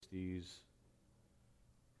60s,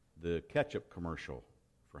 the ketchup commercial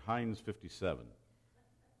for Heinz 57.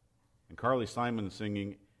 And Carly Simon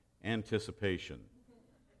singing Anticipation.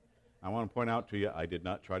 I want to point out to you, I did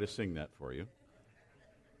not try to sing that for you.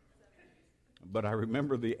 But I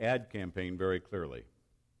remember the ad campaign very clearly.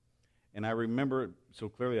 And I remember it so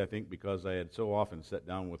clearly, I think, because I had so often sat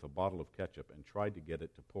down with a bottle of ketchup and tried to get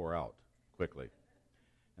it to pour out quickly.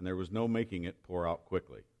 And there was no making it pour out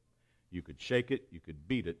quickly. You could shake it, you could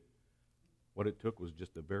beat it. What it took was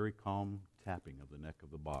just a very calm tapping of the neck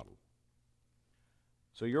of the bottle.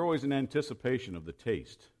 So you're always in anticipation of the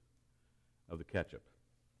taste of the ketchup.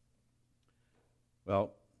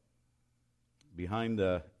 Well, behind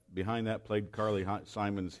that played Carly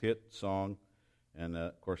Simon's hit song, and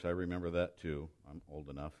of course I remember that too. I'm old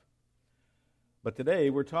enough. But today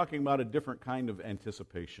we're talking about a different kind of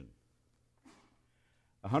anticipation.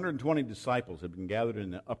 120 disciples had been gathered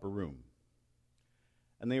in the upper room,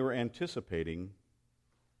 and they were anticipating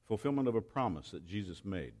fulfillment of a promise that Jesus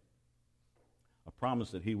made. A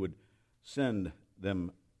promise that he would send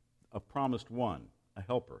them a promised one, a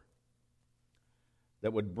helper,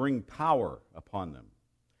 that would bring power upon them.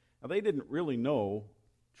 Now, they didn't really know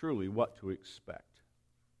truly what to expect.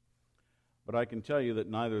 But I can tell you that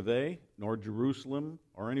neither they nor Jerusalem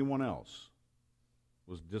or anyone else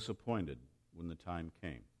was disappointed when the time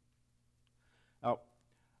came. Now,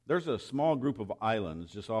 there's a small group of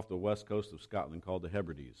islands just off the west coast of Scotland called the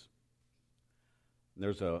Hebrides. And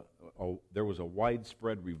there was a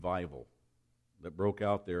widespread revival that broke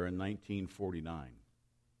out there in 1949.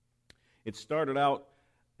 It started out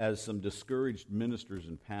as some discouraged ministers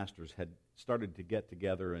and pastors had started to get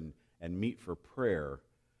together and meet for prayer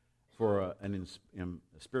for a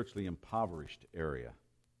spiritually impoverished area.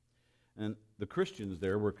 And the Christians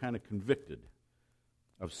there were kind of convicted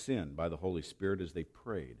of sin by the Holy Spirit as they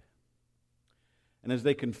prayed. And as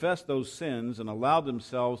they confessed those sins and allowed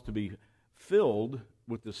themselves to be filled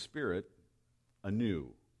with the Spirit anew,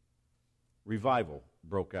 revival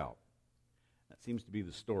broke out. That seems to be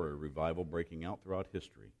the story of revival breaking out throughout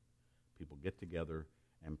history. People get together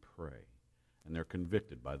and pray, and they're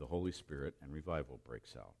convicted by the Holy Spirit, and revival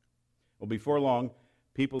breaks out. Well, before long,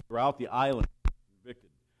 people throughout the island were convicted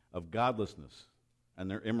of godlessness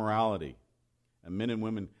and their immorality, and men and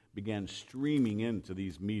women began streaming into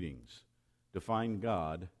these meetings to find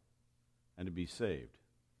God and to be saved.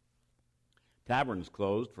 Taverns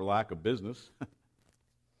closed for lack of business.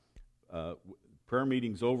 Prayer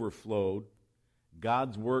meetings overflowed.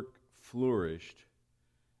 God's work flourished.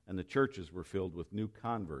 And the churches were filled with new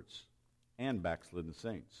converts and backslidden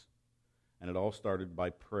saints. And it all started by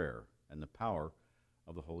prayer and the power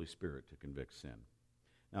of the Holy Spirit to convict sin.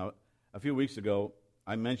 Now, a few weeks ago,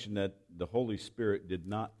 I mentioned that the Holy Spirit did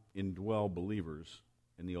not indwell believers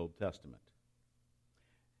in the Old Testament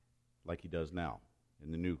like he does now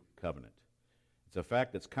in the New Covenant. It's a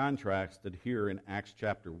fact that's contrasted here in Acts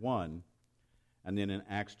chapter 1 and then in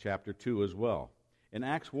Acts chapter 2 as well. In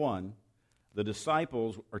Acts 1, the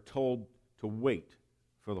disciples are told to wait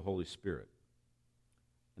for the Holy Spirit.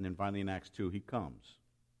 And then finally in Acts 2, he comes.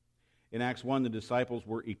 In Acts 1, the disciples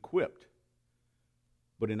were equipped.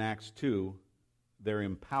 But in Acts 2, they're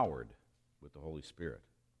empowered with the Holy Spirit.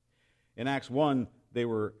 In Acts 1, they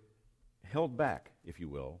were held back, if you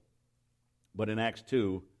will. But in Acts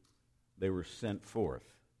 2, they were sent forth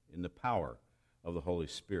in the power of the Holy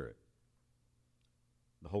Spirit.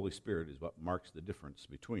 The Holy Spirit is what marks the difference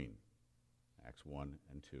between Acts 1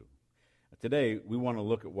 and 2. Today, we want to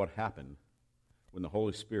look at what happened when the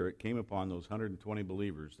Holy Spirit came upon those 120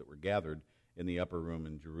 believers that were gathered in the upper room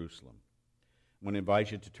in Jerusalem. I'm going to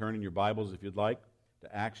invite you to turn in your Bibles, if you'd like,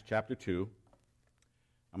 to Acts chapter 2.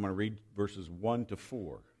 I'm going to read verses 1 to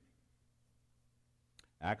 4.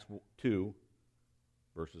 Acts 2,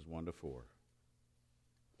 verses 1 to 4.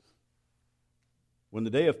 When the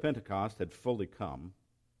day of Pentecost had fully come,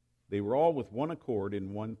 they were all with one accord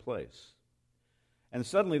in one place. And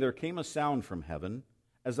suddenly there came a sound from heaven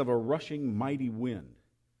as of a rushing mighty wind,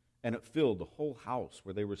 and it filled the whole house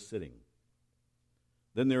where they were sitting.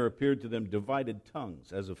 Then there appeared to them divided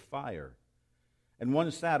tongues as of fire, and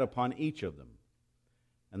one sat upon each of them.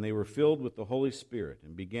 And they were filled with the Holy Spirit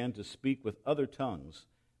and began to speak with other tongues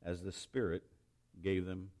as the Spirit gave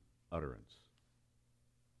them utterance.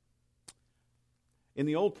 In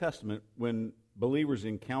the Old Testament, when believers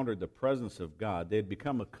encountered the presence of God, they had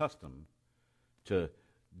become accustomed to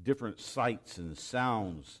different sights and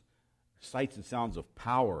sounds of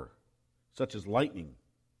power, such as lightning,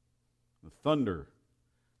 and thunder,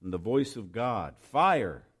 and the voice of God,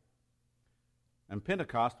 fire. And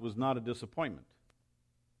Pentecost was not a disappointment.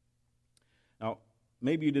 Now,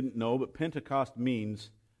 maybe you didn't know, but Pentecost means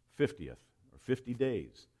 50th, or 50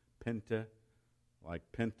 days. Penta, like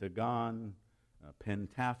pentagon,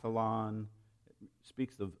 pentathlon. It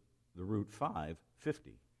speaks of the root 5,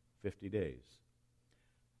 50, 50 days.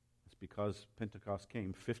 It's because Pentecost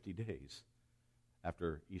came 50 days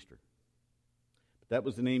after Easter. But that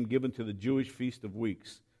was the name given to the Jewish Feast of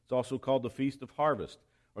Weeks. It's also called the Feast of Harvest,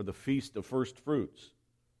 or the Feast of First Fruits.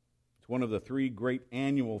 It's one of the 3 great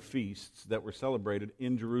annual feasts that were celebrated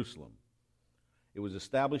in Jerusalem. It was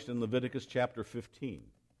established in Leviticus chapter 15,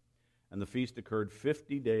 and the feast occurred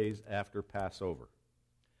 50 days after Passover,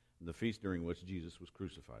 the feast during which Jesus was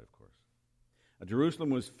crucified, of course. Now, Jerusalem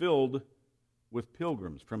was filled with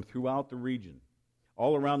pilgrims from throughout the region,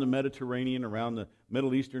 all around the Mediterranean, around the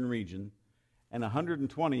Middle Eastern region, and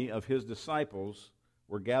 120 of his disciples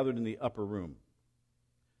were gathered in the upper room,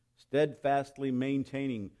 steadfastly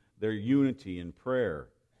maintaining their unity in prayer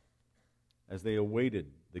as they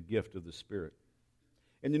awaited the gift of the Spirit.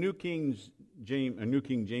 In the New King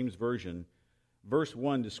James Version, verse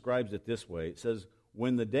 1 describes it this way. It says,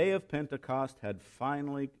 "When the day of Pentecost had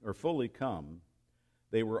fully come,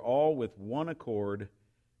 they were all with one accord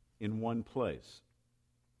in one place."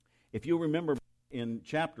 If you remember in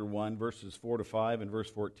chapter 1, verses 4 to 5 and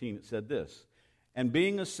verse 14, it said this, "And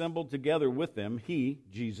being assembled together with them, he,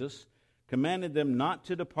 Jesus, commanded them not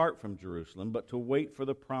to depart from Jerusalem, but to wait for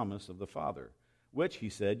the promise of the Father, which, he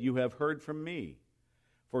said, you have heard from me.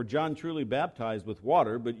 For John truly baptized with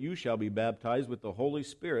water, but you shall be baptized with the Holy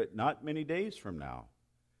Spirit not many days from now."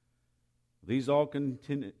 These all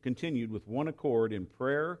continued with one accord in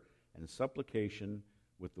prayer and supplication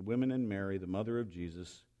with the women and Mary, the mother of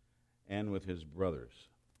Jesus, and with his brothers.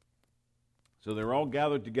 So they're all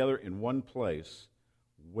gathered together in one place,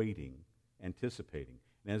 waiting, anticipating.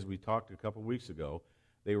 And as we talked a couple weeks ago,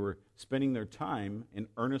 they were spending their time in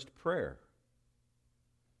earnest prayer.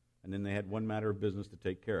 And then they had one matter of business to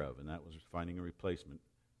take care of, and that was finding a replacement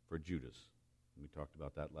for Judas. And we talked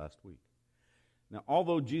about that last week. Now,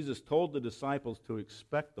 although Jesus told the disciples to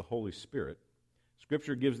expect the Holy Spirit,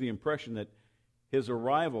 Scripture gives the impression that his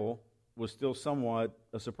arrival was still somewhat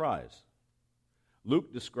a surprise.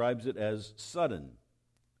 Luke describes it as sudden.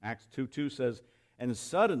 Acts 2:2 says, "And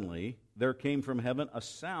suddenly there came from heaven a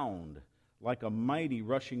sound like a mighty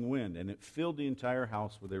rushing wind, and it filled the entire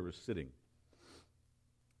house where they were sitting."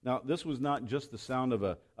 Now, this was not just the sound of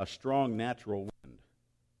a strong natural wind.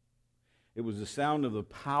 It was the sound of the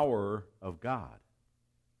power of God.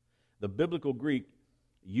 The biblical Greek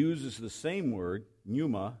uses the same word,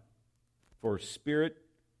 pneuma, for spirit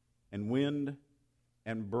and wind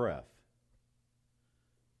and breath.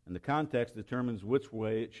 And the context determines which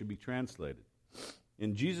way it should be translated.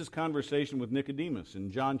 In Jesus' conversation with Nicodemus in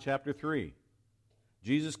John chapter 3,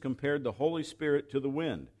 Jesus compared the Holy Spirit to the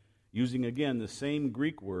wind, using again the same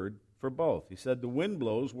Greek word for both. He said, "The wind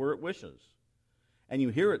blows where it wishes, and you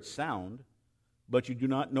hear its sound, but you do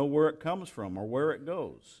not know where it comes from or where it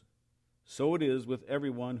goes. So it is with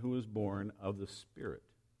everyone who is born of the Spirit."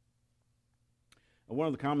 And one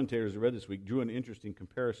of the commentators I read this week drew an interesting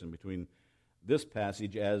comparison between this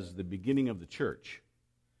passage as the beginning of the church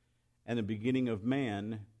and the beginning of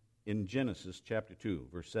man in Genesis chapter 2,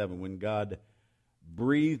 verse 7, when God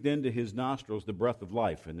breathed into his nostrils the breath of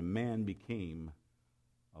life, and the man became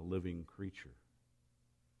a living creature.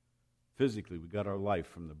 Physically, we got our life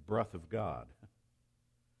from the breath of God.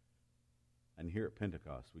 And here at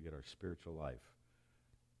Pentecost, we get our spiritual life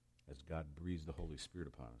as God breathes the Holy Spirit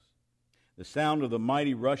upon us. The sound of the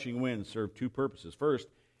mighty rushing wind served 2 purposes. First,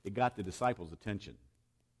 it got the disciples' attention.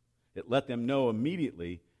 It let them know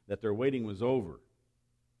immediately that their waiting was over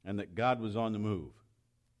and that God was on the move.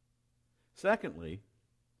 Secondly,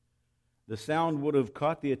 the sound would have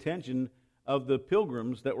caught the attention of the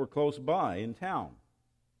pilgrims that were close by in town,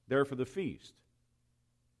 there for the feast.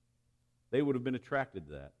 They would have been attracted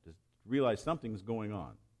to that, to realize something's going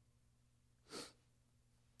on.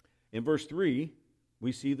 In verse 3,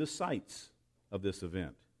 we see the sights of this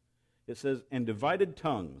event. It says, "And divided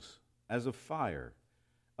tongues as of fire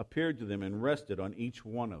appeared to them and rested on each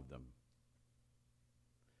one of them."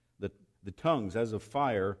 The tongues as of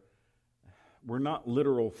fire were not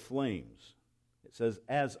literal flames. It says,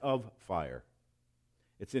 "as of fire."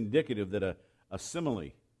 It's indicative that a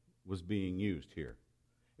simile was being used here.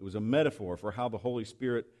 It was a metaphor for how the Holy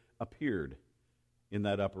Spirit appeared in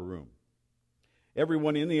that upper room.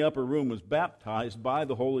 Everyone in the upper room was baptized by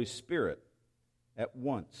the Holy Spirit at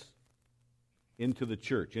once into the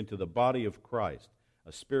church, into the body of Christ,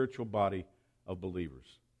 a spiritual body of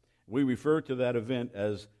believers. We refer to that event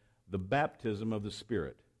as the baptism of the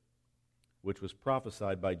Spirit, which was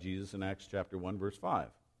prophesied by Jesus in Acts chapter 1, verse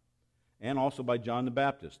 5, and also by John the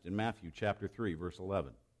Baptist in Matthew chapter 3, verse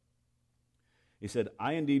 11. He said,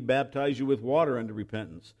 I indeed baptize you with water unto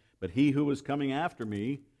repentance, but he who is coming after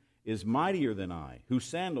me is mightier than I, whose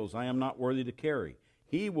sandals I am not worthy to carry.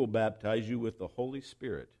 He will baptize you with the Holy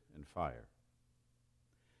Spirit and fire.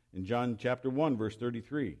 In John chapter 1, verse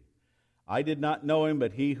 33, I did not know him,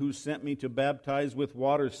 but he who sent me to baptize with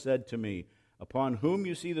water said to me, upon whom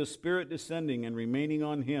you see the Spirit descending and remaining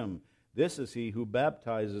on him, this is he who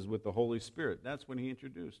baptizes with the Holy Spirit. That's when he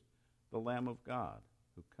introduced the Lamb of God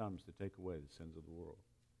who comes to take away the sins of the world.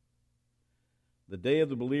 The day of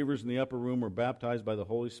the believers in the upper room were baptized by the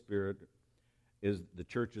Holy Spirit is the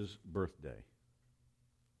church's birthday.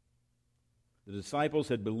 The disciples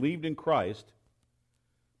had believed in Christ,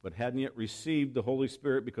 but hadn't yet received the Holy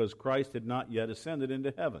Spirit because Christ had not yet ascended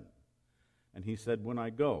into heaven. And he said, when I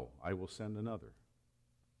go, I will send another.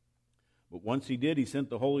 But once he did, he sent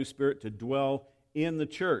the Holy Spirit to dwell in the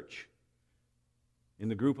church, in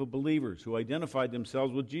the group of believers who identified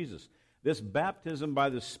themselves with Jesus. This baptism by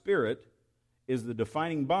the Spirit is the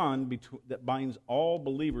defining bond that binds all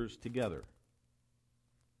believers together.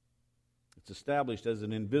 It's established as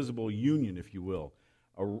an invisible union, if you will,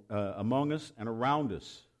 among us and around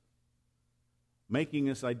us, making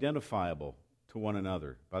us identifiable to one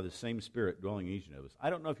another by the same Spirit dwelling in each of us. I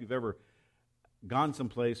don't know if you've ever gone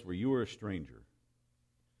someplace where you were a stranger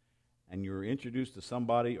and you were introduced to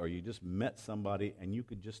somebody or you just met somebody and you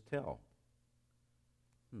could just tell,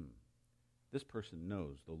 this person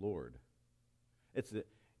knows the Lord.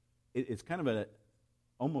 It's kind of an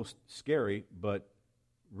almost scary but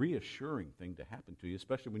reassuring thing to happen to you,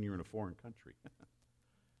 especially when you're in a foreign country.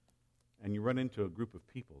 And you run into a group of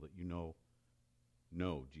people that you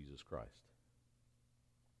know Jesus Christ.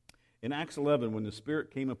 In Acts 11, when the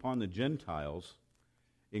Spirit came upon the Gentiles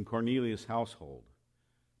in Cornelius' household,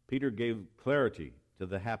 Peter gave clarity to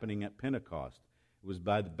the happening at Pentecost. It was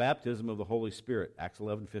by the baptism of the Holy Spirit. Acts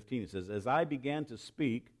 11:15, it says, as I began to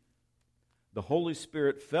speak, the Holy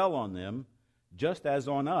Spirit fell on them just as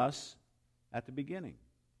on us at the beginning.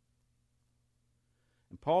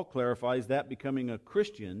 And Paul clarifies that becoming a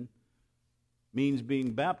Christian means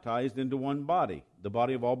being baptized into one body, the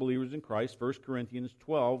body of all believers in Christ, 1 Corinthians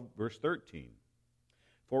 12, verse 13.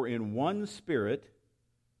 For in one Spirit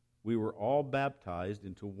we were all baptized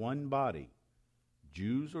into one body,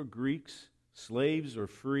 Jews or Greeks, slaves or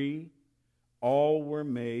free, all were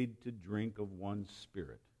made to drink of one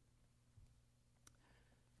Spirit.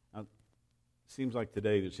 Now, it seems like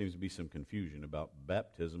today there seems to be some confusion about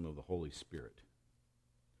baptism of the Holy Spirit.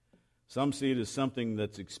 Some see it as something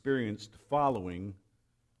that's experienced following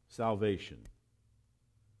salvation.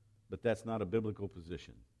 But that's not a biblical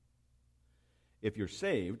position. If you're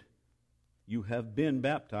saved, you have been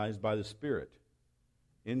baptized by the Spirit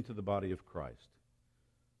into the body of Christ.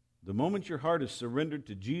 The moment your heart is surrendered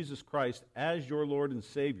to Jesus Christ as your Lord and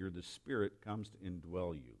Savior, the Spirit comes to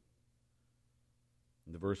indwell you.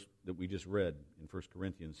 And the verse that we just read in 1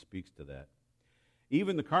 Corinthians speaks to that.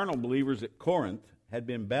 Even the carnal believers at Corinth had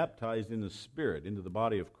been baptized in the Spirit into the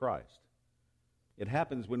body of Christ. It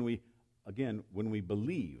happens when we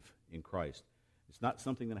believe in Christ. It's not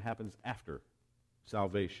something that happens after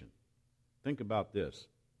salvation. Think about this.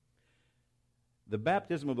 The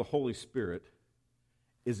baptism of the Holy Spirit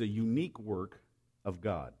is a unique work of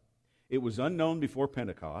God. It was unknown before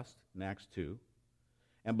Pentecost in Acts 2,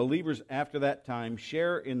 and believers after that time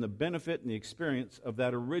share in the benefit and the experience of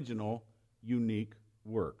that original unique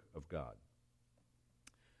work of God.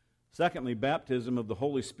 Secondly, baptism of the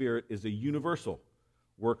Holy Spirit is a universal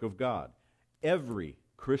work of God. Every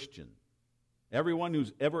Christian, everyone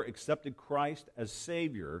who's ever accepted Christ as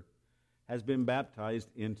Savior, has been baptized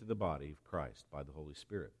into the body of Christ by the Holy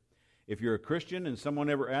Spirit. If you're a Christian and someone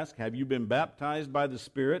ever asks, have you been baptized by the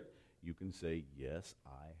Spirit? You can say, yes,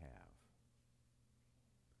 I have.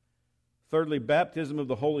 Thirdly, baptism of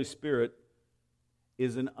the Holy Spirit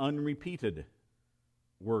is an unrepeated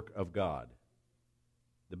work of God.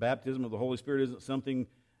 The baptism of the Holy Spirit isn't something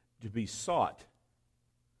to be sought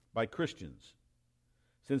by Christians.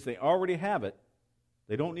 Since they already have it,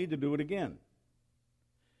 they don't need to do it again.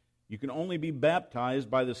 You can only be baptized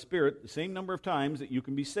by the Spirit the same number of times that you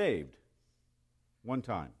can be saved. One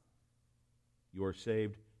time. You are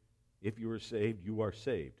saved. If you are saved, you are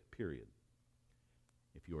saved, period.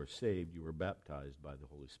 If you are saved, you are baptized by the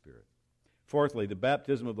Holy Spirit. Fourthly, the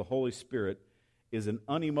baptism of the Holy Spirit is an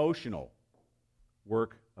unemotional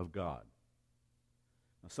work of God.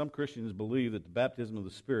 Now, some Christians believe that the baptism of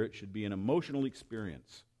the Spirit should be an emotional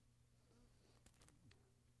experience.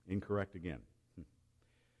 Incorrect again.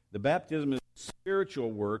 The baptism is a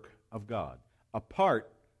spiritual work of God,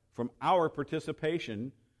 apart from our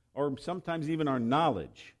participation or sometimes even our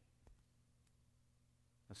knowledge.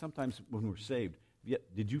 Sometimes when we're saved,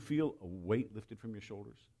 did you feel a weight lifted from your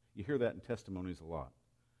shoulders? You hear that in testimonies a lot.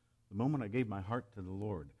 The moment I gave my heart to the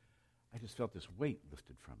Lord, I just felt this weight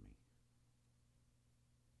lifted from me.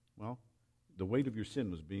 Well, the weight of your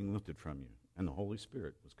sin was being lifted from you, and the Holy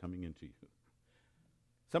Spirit was coming into you.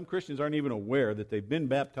 Some Christians aren't even aware that they've been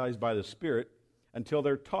baptized by the Spirit until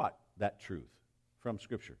they're taught that truth from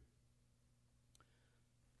Scripture.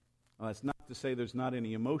 Now, that's not to say there's not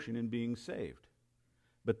any emotion in being saved,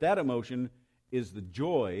 but that emotion is the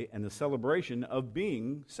joy and the celebration of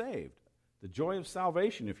being saved, the joy of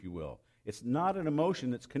salvation, if you will. It's not an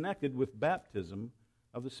emotion that's connected with baptism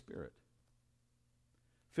of the Spirit.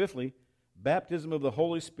 Fifthly, baptism of the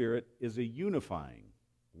Holy Spirit is a unifying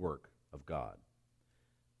work of God.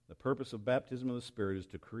 The purpose of baptism of the Spirit is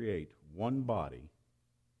to create one body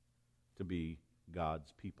to be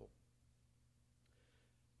God's people.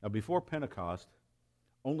 Now, before Pentecost,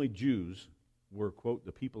 only Jews were, quote,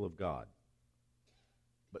 the people of God.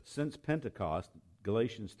 But since Pentecost,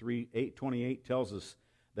 Galatians 3:28 tells us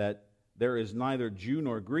that there is neither Jew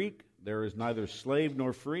nor Greek, there is neither slave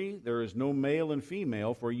nor free, there is no male and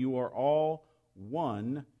female, for you are all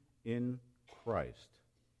one in Christ.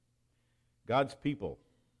 God's people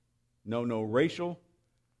know no racial,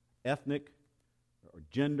 ethnic, or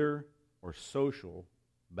gender, or social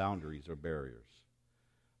boundaries or barriers.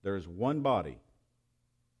 There is one body,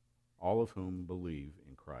 all of whom believe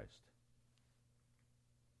in Christ.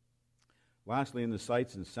 Lastly, in the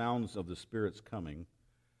sights and sounds of the Spirit's coming,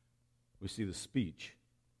 we see the speech.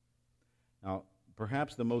 Now,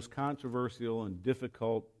 perhaps the most controversial and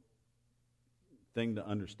difficult thing to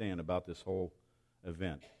understand about this whole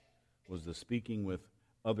event was the speaking with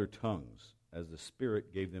other tongues as the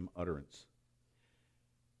Spirit gave them utterance.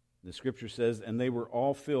 The Scripture says, "And they were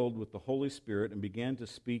all filled with the Holy Spirit and began to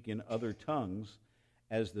speak in other tongues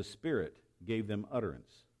as the Spirit gave them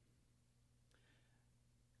utterance."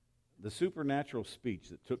 The supernatural speech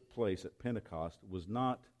that took place at Pentecost was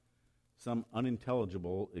not some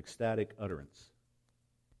unintelligible, ecstatic utterance.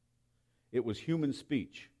 It was human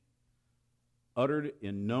speech, uttered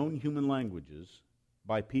in known human languages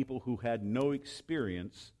by people who had no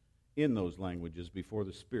experience in those languages before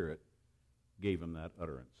the Spirit gave them that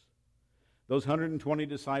utterance. Those 120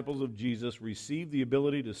 disciples of Jesus received the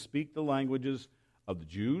ability to speak the languages of the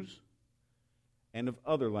Jews and of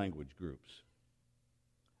other language groups.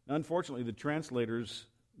 Now, unfortunately, the translators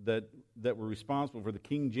that were responsible for the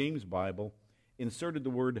King James Bible inserted the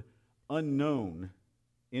word unknown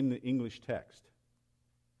in the English text.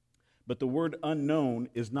 But the word unknown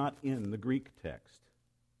is not in the Greek text.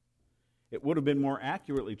 It would have been more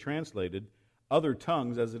accurately translated other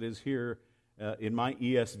tongues, as it is here in my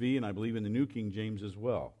ESV, and I believe in the New King James as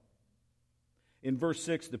well. In verse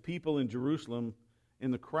 6, the people in Jerusalem,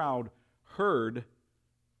 in the crowd, heard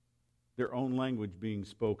their own language being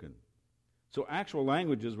spoken. So actual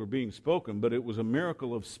languages were being spoken, but it was a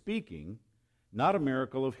miracle of speaking, not a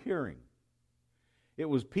miracle of hearing. It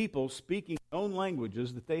was people speaking their own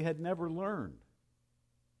languages that they had never learned.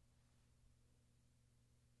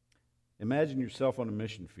 Imagine yourself on a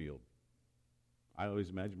mission field. I always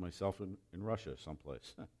imagine myself in Russia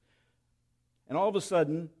someplace. And all of a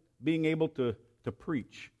sudden, being able to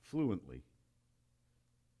preach fluently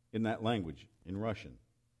in that language, in Russian,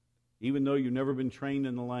 even though you've never been trained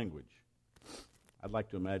in the language. I'd like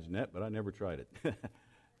to imagine that, but I never tried it.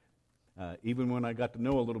 Even when I got to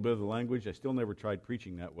know a little bit of the language, I still never tried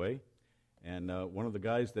preaching that way. And one of the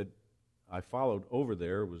guys that I followed over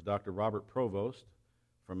there was Dr. Robert Provost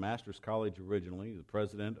from Masters College originally, the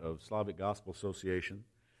president of Slavic Gospel Association.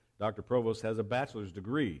 Dr. Provost has a bachelor's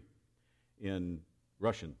degree in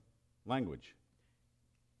Russian language.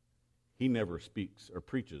 He never speaks or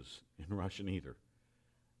preaches in Russian either.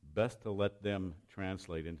 Best to let them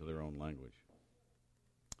translate into their own language.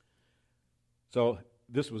 So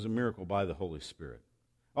this was a miracle by the Holy Spirit.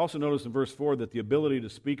 Also notice in verse 4 that the ability to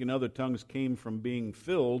speak in other tongues came from being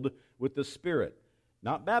filled with the Spirit,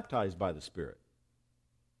 not baptized by the Spirit.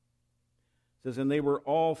 It says, "And they were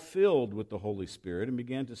all filled with the Holy Spirit and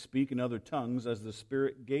began to speak in other tongues as the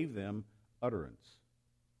Spirit gave them utterance."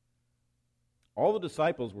 All the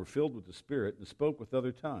disciples were filled with the Spirit and spoke with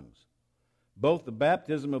other tongues. Both the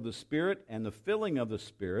baptism of the Spirit and the filling of the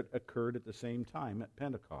Spirit occurred at the same time at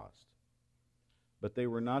Pentecost. But they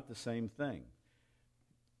were not the same thing.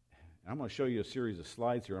 I'm going to show you a series of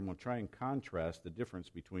slides here. I'm going to try and contrast the difference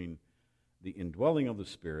between the indwelling of the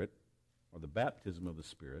Spirit, or the baptism of the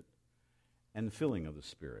Spirit, and the filling of the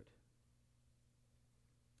Spirit.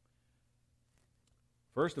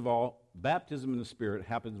 First of all, baptism in the Spirit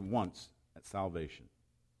happens once at salvation.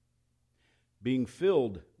 Being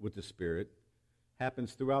filled with the Spirit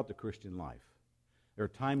happens throughout the Christian life. There are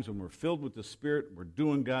times when we're filled with the Spirit, we're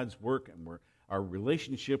doing God's work, and our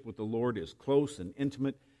relationship with the Lord is close and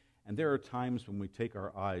intimate. And there are times when we take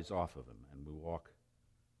our eyes off of Him and we walk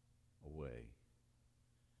away.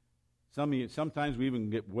 Sometimes we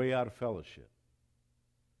even get way out of fellowship.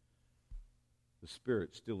 The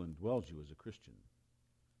Spirit still indwells you as a Christian,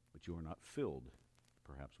 but you are not filled,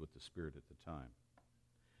 perhaps, with the Spirit at the time.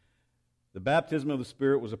 The baptism of the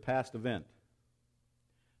Spirit was a past event.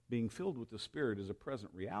 Being filled with the Spirit is a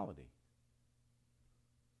present reality.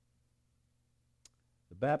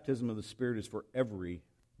 The baptism of the Spirit is for every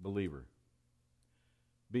believer.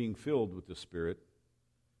 Being filled with the Spirit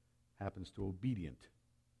happens to obedient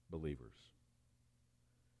believers.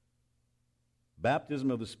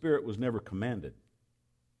 Baptism of the Spirit was never commanded,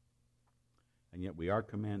 and yet we are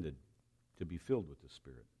commanded to be filled with the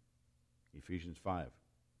Spirit. Ephesians 5.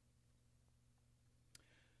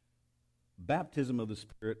 Baptism of the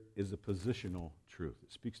Spirit is a positional truth.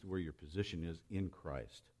 It speaks to where your position is in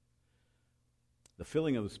Christ. The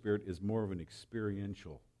filling of the Spirit is more of an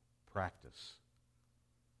experiential practice.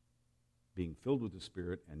 Being filled with the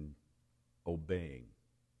Spirit and obeying.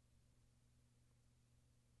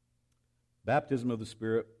 Baptism of the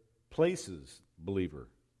Spirit places believer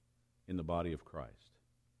in the body of Christ.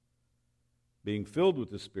 Being filled with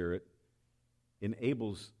the Spirit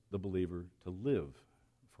enables the believer to live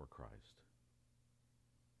for Christ.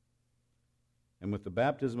 And with the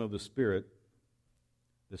baptism of the Spirit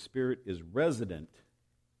is resident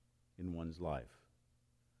in one's life.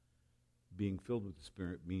 Being filled with the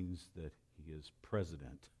Spirit means that He is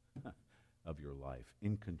president of your life,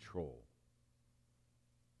 in control.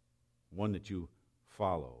 One that you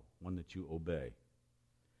follow, one that you obey.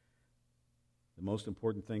 The most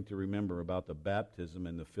important thing to remember about the baptism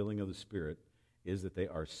and the filling of the Spirit is that they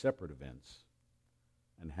are separate events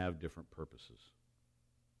and have different purposes.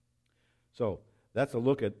 So, that's a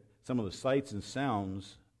look at some of the sights and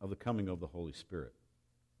sounds of the coming of the Holy Spirit.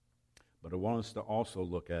 But I want us to also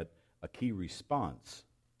look at a key response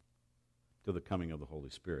to the coming of the Holy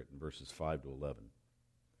Spirit in verses 5 to 11.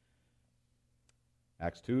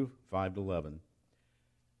 Acts 2, 5 to 11.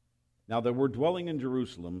 Now there were dwelling in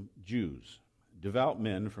Jerusalem Jews, devout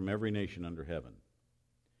men from every nation under heaven.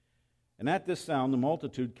 And at this sound the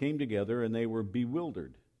multitude came together, and they were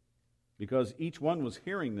bewildered, because each one was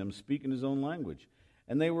hearing them speak in his own language.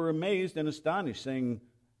 And they were amazed and astonished, saying,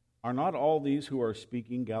 Are not all these who are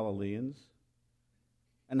speaking Galileans?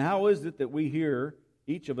 And how is it that we hear,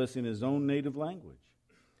 each of us in his own native language?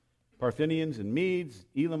 Parthians and Medes,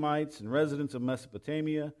 Elamites and residents of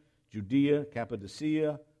Mesopotamia, Judea,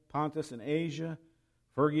 Cappadocia, Pontus and Asia,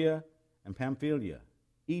 Phrygia and Pamphylia,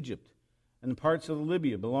 Egypt, and parts of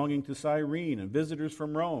Libya belonging to Cyrene, and visitors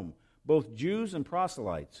from Rome, both Jews and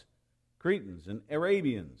proselytes, Cretans and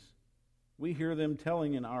Arabians. We hear them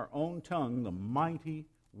telling in our own tongue the mighty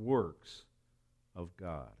works of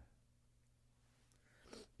God.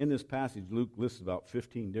 In this passage, Luke lists about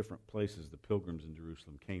 15 different places the pilgrims in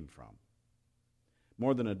Jerusalem came from.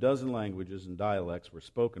 More than a dozen languages and dialects were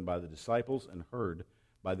spoken by the disciples and heard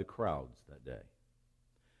by the crowds that day.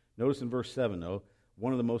 Notice in verse 7, though,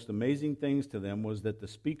 one of the most amazing things to them was that the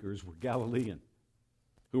speakers were Galilean,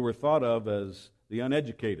 who were thought of as the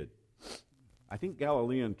uneducated. I think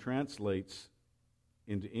Galilean translates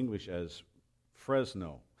into English as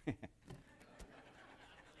Fresno.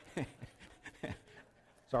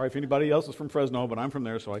 Sorry if anybody else is from Fresno, but I'm from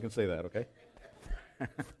there, so I can say that, okay?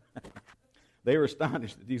 They were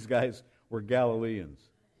astonished that these guys were Galileans.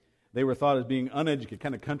 They were thought as being uneducated,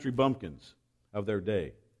 kind of country bumpkins of their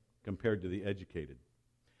day compared to the educated.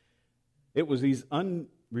 It was these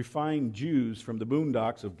unrefined Jews from the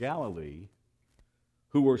boondocks of Galilee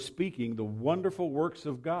who were speaking the wonderful works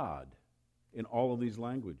of God in all of these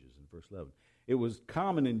languages in verse 11. It was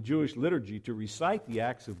common in Jewish liturgy to recite the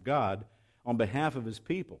acts of God on behalf of His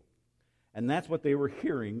people. And that's what they were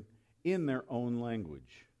hearing in their own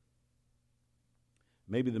language.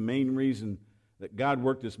 Maybe the main reason that God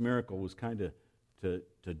worked this miracle was kind of to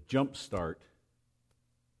jumpstart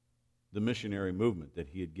the missionary movement that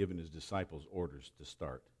He had given His disciples orders to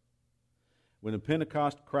start. When the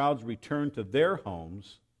Pentecost crowds returned to their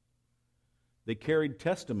homes, they carried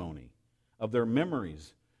testimony of their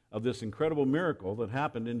memories of this incredible miracle that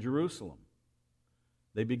happened in Jerusalem.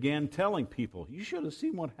 They began telling people, you should have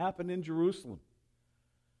seen what happened in Jerusalem.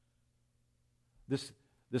 This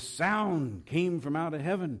sound came from out of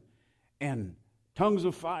heaven, and tongues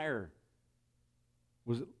of fire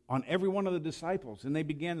was on every one of the disciples, and they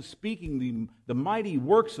began speaking the mighty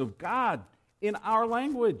works of God in our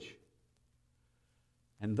language.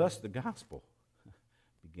 And thus the gospel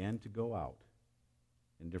began to go out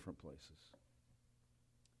in different places.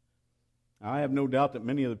 Now, I have no doubt that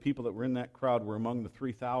many of the people that were in that crowd were among the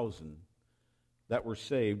 3,000 that were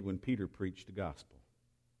saved when Peter preached the gospel.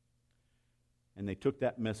 And they took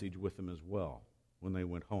that message with them as well when they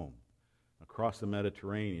went home, across the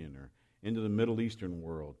Mediterranean or into the Middle Eastern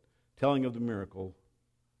world, telling of the miracle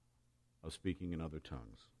of speaking in other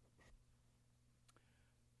tongues.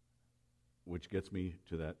 Which gets me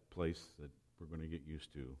to that place that we're going to get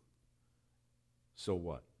used to. So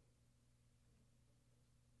what?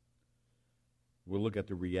 We'll look at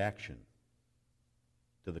the reaction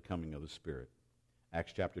to the coming of the Spirit.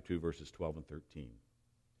 Acts chapter 2, verses 12 and 13.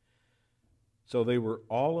 So they were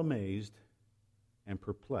all amazed and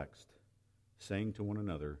perplexed, saying to one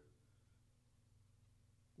another,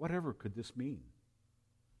 "Whatever could this mean?"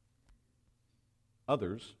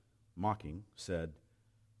 Others, mocking, said,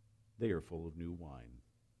 "They are full of new wine."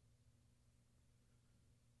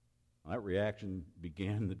 Well, that reaction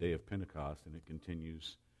began the day of Pentecost, and it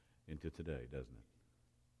continues into today, doesn't it?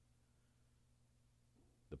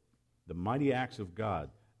 The mighty acts of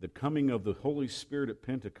God, the coming of the Holy Spirit at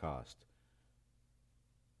Pentecost,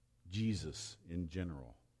 Jesus in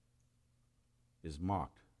general, is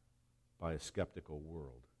mocked by a skeptical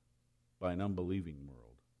world, by an unbelieving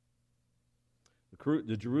world.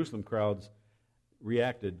 The Jerusalem crowds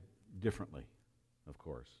reacted differently, of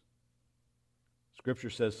course. Scripture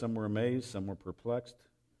says some were amazed, some were perplexed.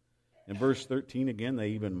 In verse 13, again, they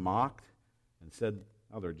even mocked and said,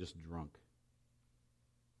 "Oh, they're just drunk."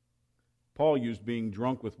 Paul used being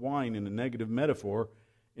drunk with wine in a negative metaphor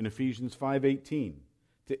in Ephesians 5:18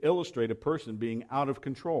 to illustrate a person being out of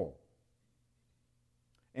control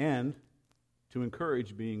and to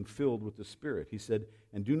encourage being filled with the Spirit. He said,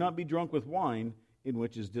 "And do not be drunk with wine, in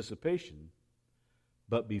which is dissipation,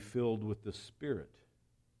 but be filled with the Spirit."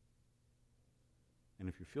 And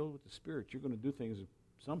if you're filled with the Spirit, you're going to do things that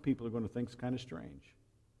some people are going to think is kind of strange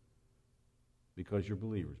because you're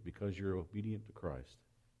believers, because you're obedient to Christ.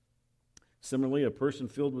 Similarly, a person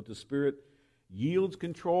filled with the Spirit yields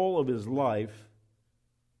control of his life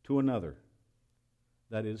to another,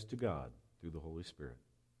 that is, to God, through the Holy Spirit.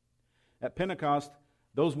 At Pentecost,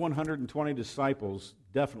 those 120 disciples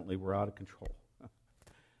definitely were out of control.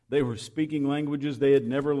 They were speaking languages they had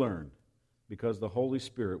never learned because the Holy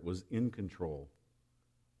Spirit was in control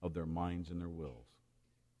of their minds and their wills.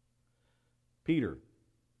 Peter,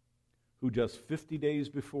 who just 50 days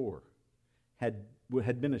before had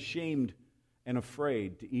been ashamed and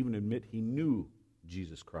afraid to even admit he knew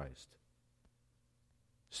Jesus Christ,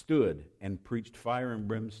 stood and preached fire and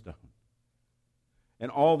brimstone.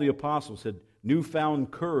 And all the apostles had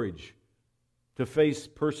newfound courage to face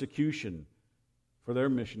persecution for their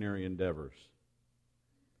missionary endeavors.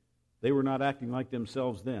 They were not acting like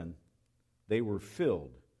themselves then. They were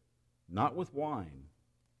filled, not with wine,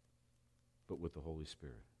 but with the Holy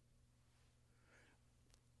Spirit.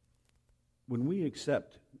 When we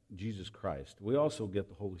accept Jesus Christ, we also get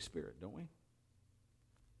the Holy Spirit, don't we?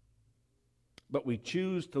 But we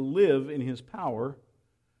choose to live in His power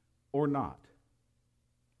or not.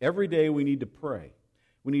 Every day we need to pray.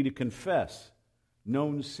 We need to confess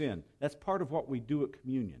known sin. That's part of what we do at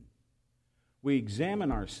communion. We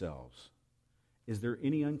examine ourselves. Is there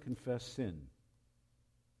any unconfessed sin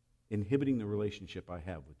inhibiting the relationship I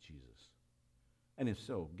have with Jesus? And if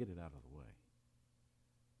so, get it out of the way.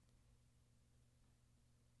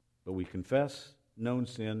 But we confess known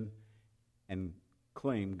sin and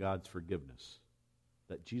claim God's forgiveness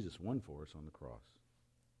that Jesus won for us on the cross.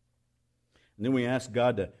 And then we ask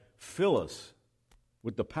God to fill us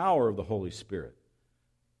with the power of the Holy Spirit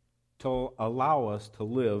to allow us to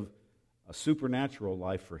live a supernatural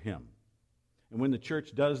life for Him. And when the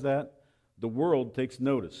church does that, the world takes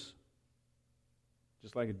notice,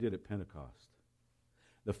 just like it did at Pentecost.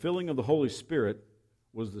 The filling of the Holy Spirit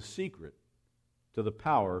was the secret to the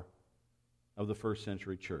power of the first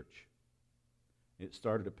century church. It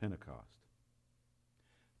started at Pentecost.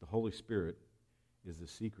 The Holy Spirit is the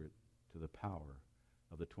secret to the power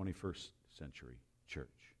of the 21st century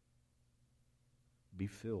church. Be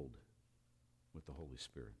filled with the Holy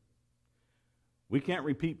Spirit. We can't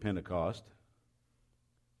repeat Pentecost,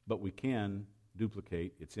 but we can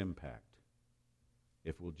duplicate its impact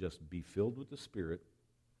if we'll just be filled with the Spirit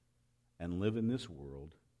and live in this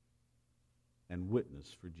world and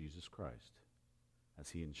witness for Jesus Christ as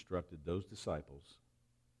He instructed those disciples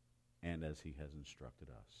and as He has instructed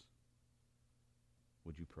us.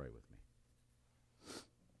 Would you pray with me?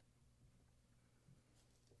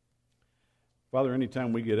 Father,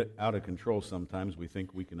 anytime we get out of control sometimes we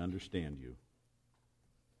think we can understand You.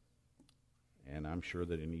 And I'm sure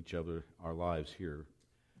that in each of our lives here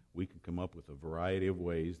we can come up with a variety of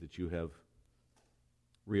ways that you have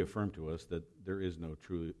reaffirmed to us that there is no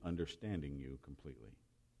truly understanding you completely.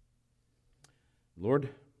 Lord,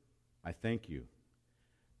 I thank you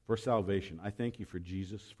for salvation. I thank you for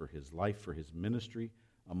Jesus, for his life, for his ministry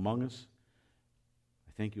among us.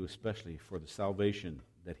 I thank you especially for the salvation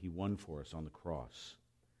that he won for us on the cross,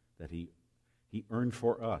 that he earned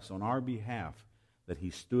for us on our behalf, that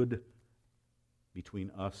he stood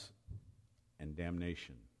between us and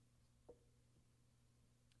damnation.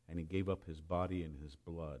 And he gave up his body and his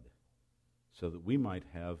blood so that we might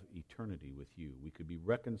have eternity with you. We could be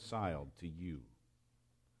reconciled to you.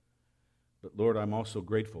 But Lord, I'm also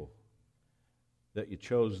grateful that you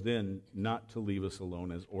chose then not to leave us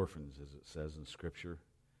alone as orphans, as it says in Scripture,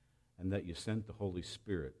 and that you sent the Holy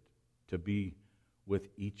Spirit to be with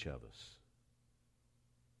each of us,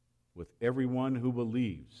 with everyone who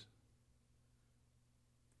believes.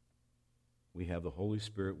 We have the Holy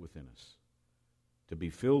Spirit within us to be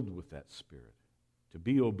filled with that Spirit, to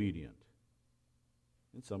be obedient.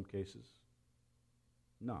 In some cases,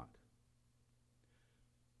 not.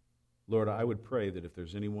 Lord, I would pray that if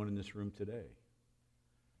there's anyone in this room today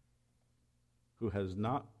who has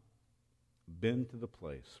not been to the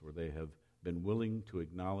place where they have been willing to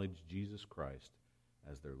acknowledge Jesus Christ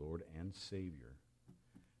as their Lord and Savior,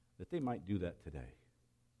 that they might do that today.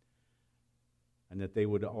 And that they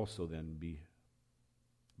would also then be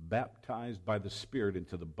baptized by the Spirit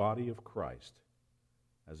into the body of Christ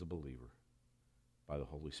as a believer, by the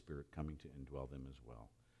Holy Spirit coming to indwell them as well.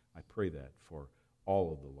 I pray that for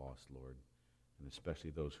all of the lost, Lord, and especially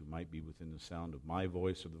those who might be within the sound of my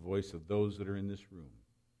voice or the voice of those that are in this room.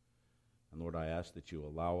 And Lord, I ask that you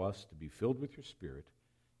allow us to be filled with your Spirit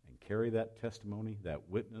and carry that testimony, that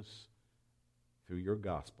witness through your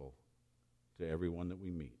gospel to everyone that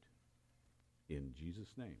we meet. In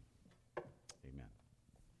Jesus' name, amen.